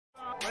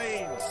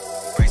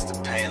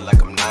the pain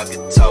like I'm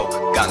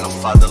Nagato. Got no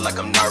father like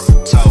I'm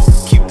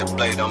Naruto. Keep the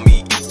blade on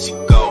me,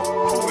 Ichigo.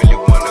 Who really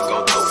wanna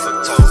go toe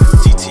for toe?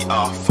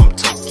 GTR from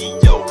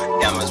Tokyo.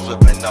 Diamonds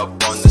whipping up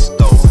on the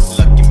stove.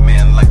 Lucky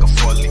man like a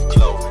 4-leaf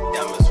clove.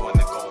 Diamonds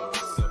wanna go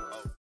with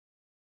the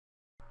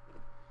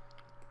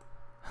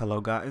Hello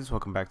guys,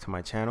 welcome back to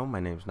my channel. My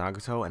name is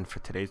Nagato, and for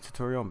today's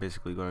tutorial I'm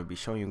basically going to be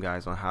showing you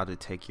guys on how to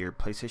take your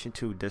PlayStation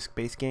 2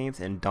 disc-based games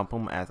and dump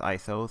them as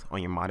ISOs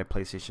on your modded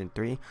PlayStation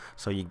 3.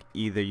 So you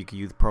can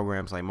use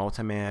programs like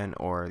Multiman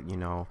or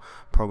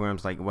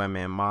programs like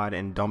Webman Mod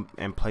and dump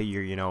and play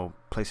your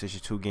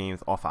PlayStation 2 games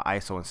off of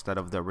ISO instead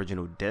of the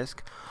original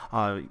disc.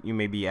 You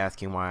may be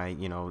asking why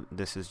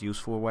this is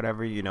useful or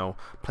whatever.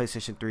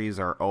 PlayStation 3s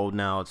are old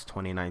now. It's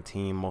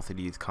 2019. Most of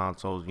these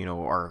consoles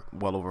are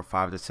well over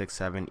 5 to 6,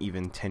 7,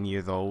 even 10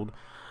 years old.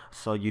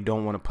 So you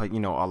don't want to put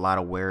a lot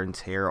of wear and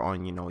tear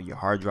on your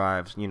hard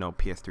drives.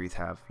 PS3s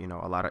have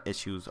a lot of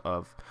issues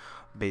of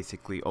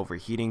basically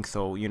overheating.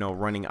 So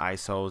running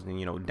ISOs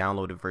and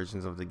downloaded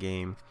versions of the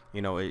game,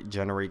 it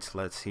generates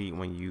less heat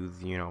when you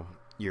use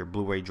your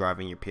Blu-ray drive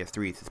in your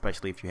PS3s,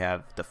 especially if you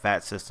have the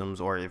fat systems,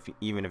 or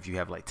even if you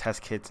have like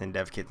test kits and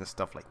dev kits and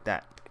stuff like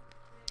that.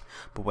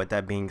 But with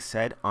that being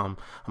said, I'm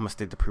gonna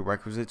state the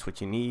prerequisites.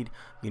 What you need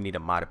a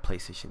modded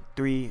PlayStation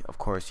 3, of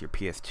course your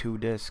PS2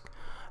 disc,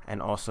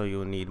 and also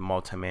you'll need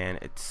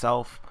Multiman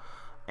itself.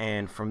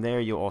 And from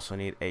there you'll also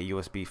need a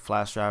USB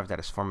flash drive that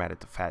is formatted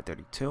to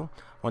FAT32.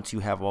 Once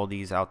you have all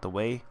these out the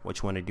way, what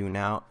you want to do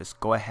now is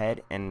go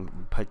ahead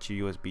and put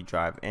your USB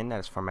drive in that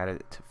is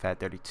formatted to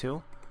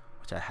FAT32,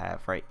 which I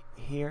have right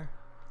here.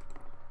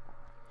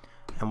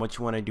 And what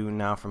you want to do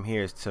now from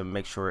here is to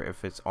make sure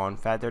if it's on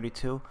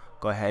FAT32,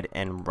 go ahead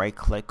and right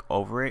click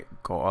over it,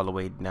 go all the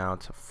way down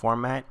to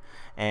format,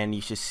 and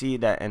you should see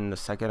that in the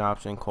second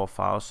option called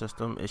file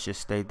system, it should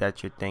state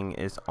that your thing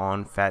is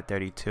on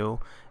FAT32.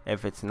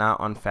 If it's not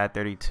on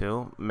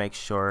FAT32, make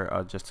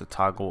sure just to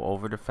toggle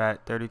over to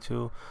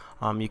FAT32.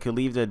 You can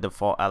leave the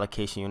default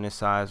allocation unit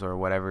size or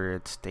whatever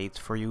it states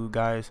for you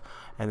guys,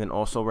 and then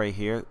also right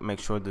here make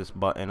sure this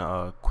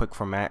button quick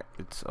format,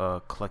 it's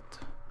clicked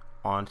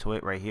onto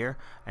it right here,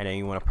 and then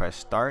you want to press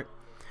start.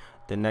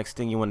 The next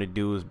thing you want to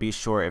do is be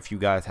sure if you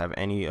guys have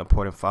any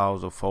important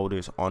files or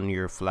folders on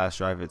your flash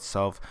drive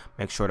itself,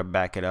 make sure to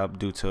back it up,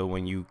 due to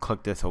when you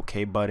click this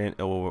OK button,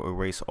 it will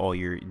erase all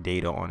your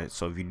data on it.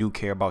 So if you do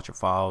care about your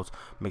files,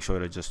 make sure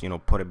to just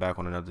put it back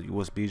on another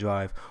USB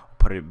drive,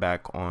 put it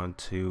back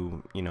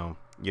onto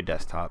your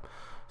desktop.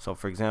 So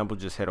for example,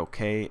 just hit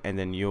OK, and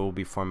then you'll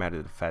be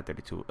formatted to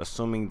FAT32.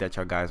 Assuming that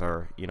your guys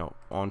are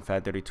on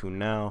FAT32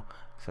 now,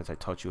 since I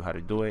taught you how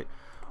to do it,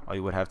 all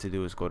you would have to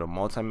do is go to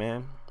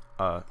Multiman,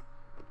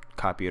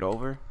 copy it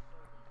over.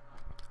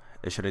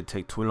 It shouldn't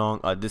take too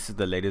long. This is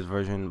the latest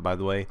version, by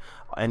the way.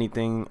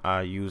 Anything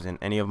I use in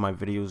any of my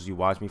videos you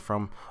watch me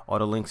from, all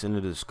the links in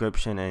the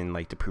description and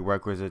like the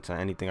prerequisites and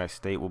anything I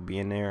state will be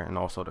in there, and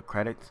also the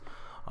credits.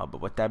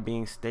 But with that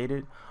being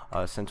stated,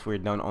 since we're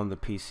done on the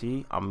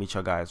PC, I'll meet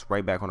you guys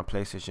right back on the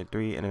PlayStation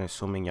 3, and then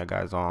assuming you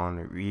guys are on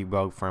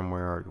Rebug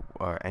firmware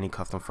or any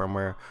custom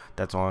firmware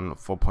that's on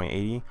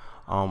 4.80,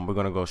 we're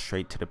gonna go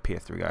straight to the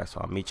PS3, guys.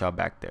 So I'll meet y'all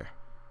back there.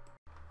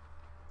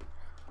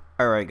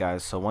 Alright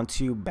guys, so once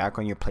you back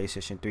on your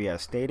PlayStation 3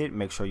 as stated,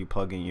 make sure you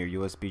plug in your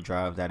USB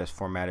drive that is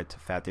formatted to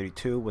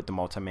FAT32 with the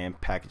Multiman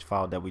package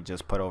file that we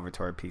just put over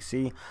to our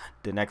PC.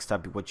 The next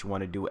step, what you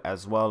want to do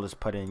as well is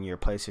put in your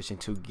PlayStation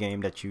 2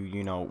 game that you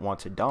want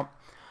to dump.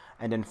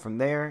 And then from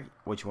there,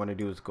 what you want to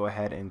do is go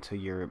ahead into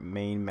your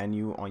main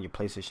menu on your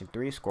PlayStation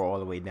 3, scroll all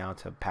the way down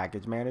to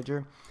Package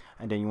Manager,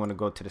 and then you want to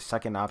go to the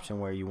second option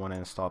where you want to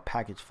install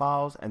package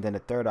files, and then the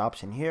third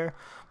option here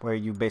where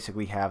you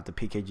basically have the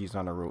PKGs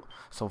on the root.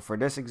 So for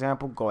this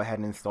example, go ahead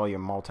and install your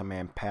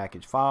Multiman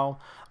package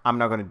file. I'm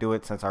not going to do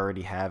it since I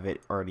already have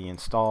it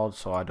installed,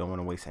 so I don't want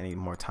to waste any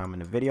more time in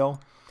the video.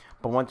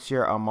 But once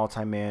your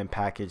Multiman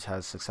package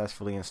has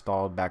successfully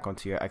installed back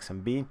onto your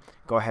XMB,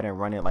 go ahead and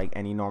run it like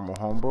any normal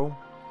homebrew.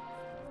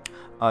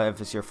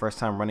 If it's your first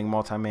time running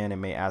Multiman, it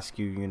may ask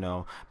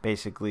you,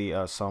 basically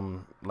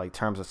some like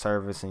terms of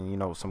service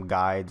and some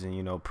guides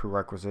and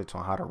prerequisites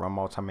on how to run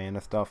Multiman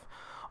and stuff.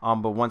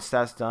 But once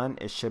that's done,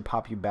 it should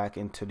pop you back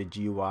into the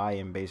GUI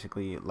and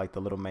basically like the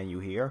little menu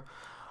here.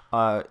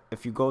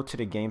 If you go to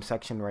the game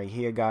section right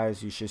here,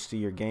 guys, you should see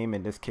your game.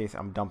 In this case,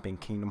 I'm dumping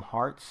Kingdom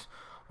Hearts.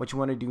 What you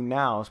want to do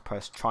now is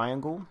press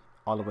triangle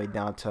all the way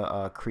down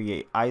to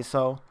create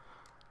ISO.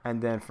 And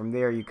then from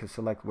there you can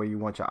select where you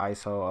want your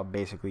ISO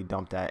basically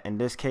dumped at. In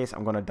this case,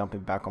 I'm going to dump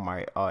it back on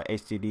my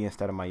HDD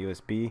instead of my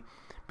USB,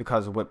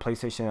 because with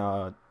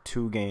PlayStation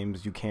 2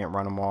 games you can't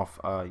run them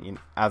off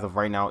as of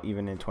right now,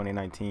 even in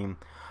 2019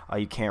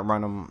 you can't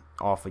run them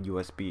off a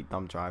USB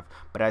thumb drive.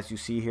 But as you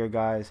see here,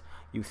 guys,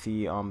 you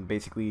see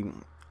basically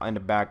in the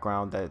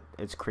background that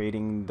it's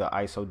creating the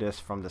ISO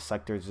disk from the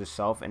sectors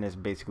itself, and it's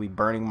basically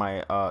burning my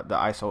the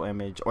ISO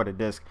image or the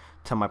disk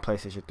to my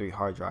PlayStation 3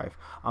 hard drive.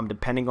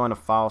 Depending on the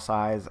file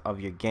size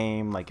of your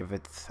game, like if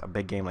it's a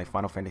big game like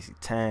Final Fantasy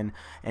X,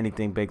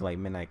 anything big like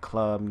Midnight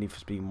Club, Need for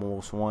Speed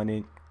Most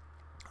Wanted,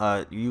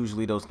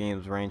 Usually those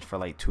games range for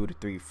like 2 to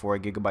 3, 4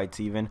 gigabytes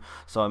even,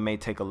 so it may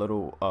take a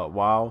little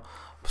while.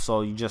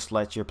 So you just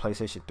let your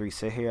PlayStation 3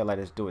 sit here, let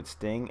it do its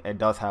thing. It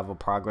does have a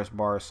progress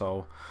bar,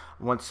 so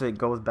once it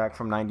goes back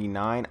from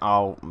 99,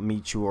 I'll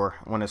meet you, or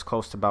when it's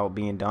close to about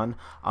being done,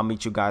 I'll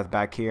meet you guys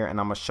back here, and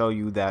I'm gonna show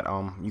you that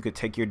you could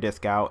take your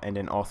disc out and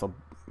then also,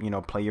 you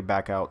know, play your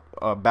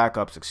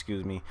backups,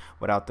 excuse me,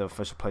 without the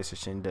official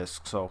PlayStation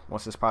disc. So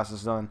once this process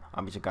is done,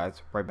 I'll meet you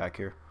guys right back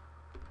here.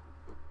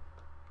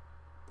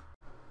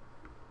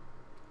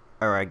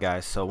 Alright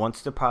guys, so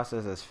once the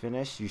process is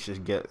finished, you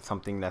should get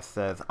something that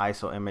says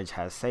ISO image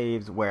has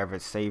saved, wherever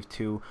it's saved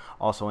to,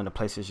 also in the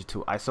PlayStation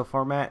 2 ISO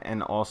format,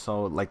 and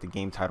also like the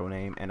game title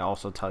name, and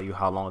also tell you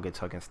how long it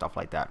took and stuff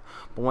like that.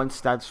 But once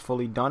that's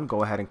fully done,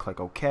 go ahead and click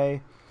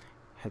OK,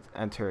 hit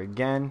enter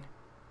again,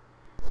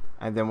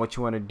 and then what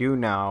you want to do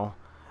now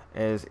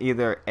is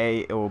either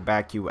A, it will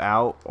back you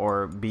out,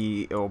 or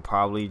B, it will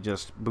probably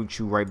just boot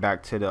you right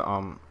back to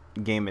the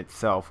game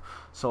itself.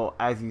 So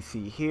as you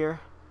see here,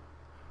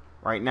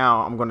 right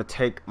now I'm going to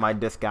take my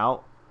disc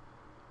out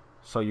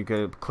so you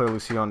could clearly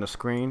see on the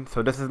screen.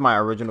 So this is my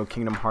original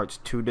Kingdom Hearts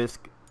 2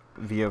 disc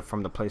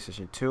from the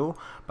PlayStation 2.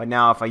 But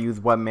now if I use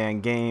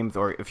Webman Games,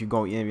 or if you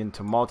go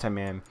into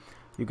Multiman,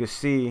 you can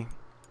see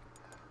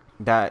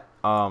that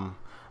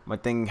my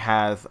thing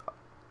has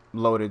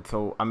loaded,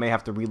 so I may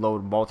have to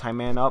reload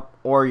Multiman up,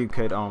 or you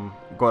could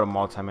go to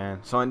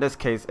Multiman. So in this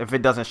case, if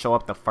it doesn't show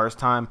up the first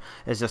time,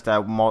 it's just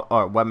that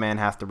Webman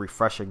has to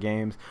refresh your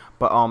games.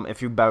 But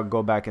if you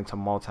go back into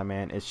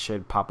Multiman, it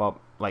should pop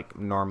up like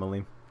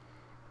normally.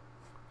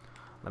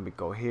 Let me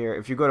go here.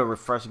 If you go to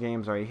refresh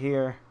games right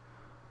here,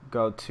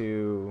 go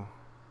to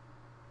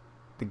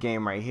the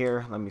game right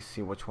here. Let me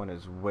see which one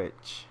is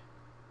which,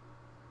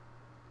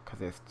 because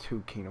there's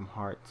 2 Kingdom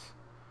Hearts.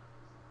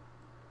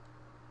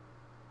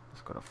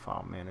 Let's go to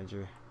File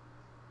Manager.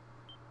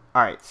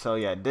 Alright, so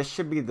yeah, this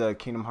should be the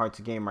Kingdom Hearts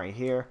game right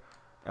here.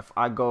 If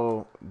I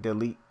go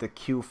delete the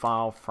Q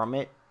file from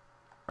it,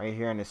 right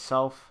here in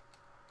itself,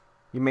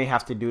 you may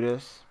have to do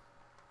this.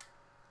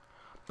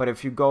 But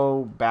if you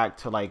go back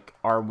to like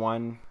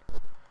R1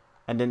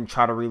 and then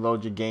try to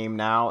reload your game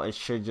now, it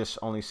should just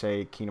only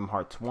say Kingdom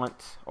Hearts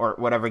once, or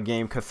whatever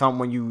game, because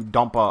when you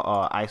dump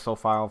a ISO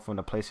file from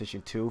the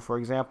PlayStation 2, for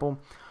example,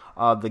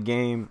 the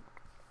game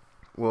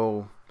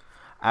will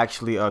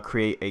actually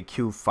create a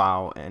Q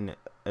file in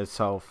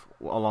itself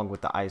along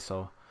with the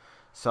ISO.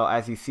 So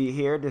as you see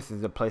here, this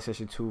is the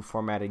PlayStation 2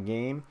 formatted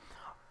game.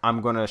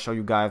 I'm going to show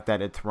you guys that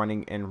it's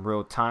running in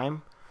real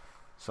time.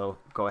 So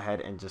go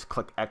ahead and just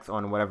click X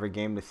on whatever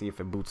game to see if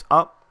it boots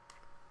up.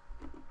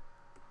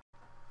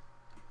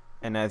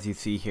 And as you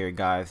see here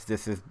guys,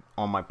 this is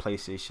on my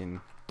PlayStation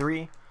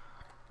 3.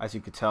 As you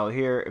can tell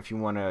here, if you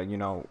want to, you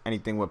know,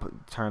 anything with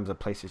terms of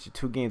PlayStation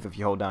 2 games, if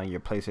you hold down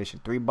your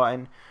PlayStation 3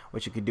 button,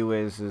 what you could do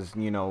is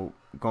you know,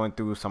 going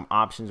through some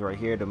options right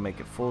here to make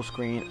it full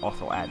screen,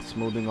 also add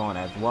smoothing on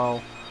as well.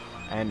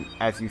 And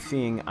as you're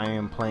seeing, I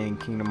am playing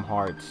Kingdom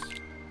Hearts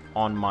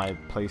on my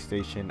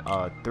PlayStation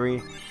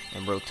 3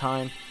 in real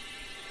time.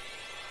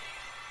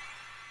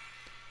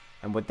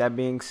 And with that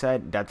being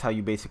said, that's how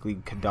you basically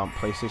could dump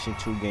PlayStation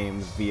 2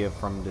 games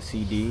from the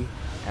CD,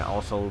 and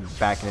also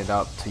backing it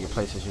up to your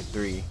PlayStation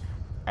 3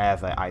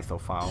 as an ISO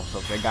file. So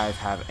if you guys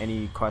have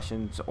any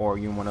questions, or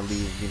you want to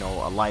leave, you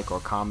know, a like or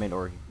comment,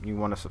 or you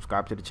want to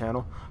subscribe to the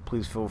channel,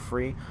 please feel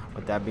free.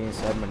 With that being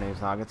said, my name is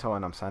Nagato,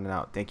 and I'm signing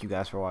out. Thank you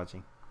guys for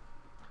watching.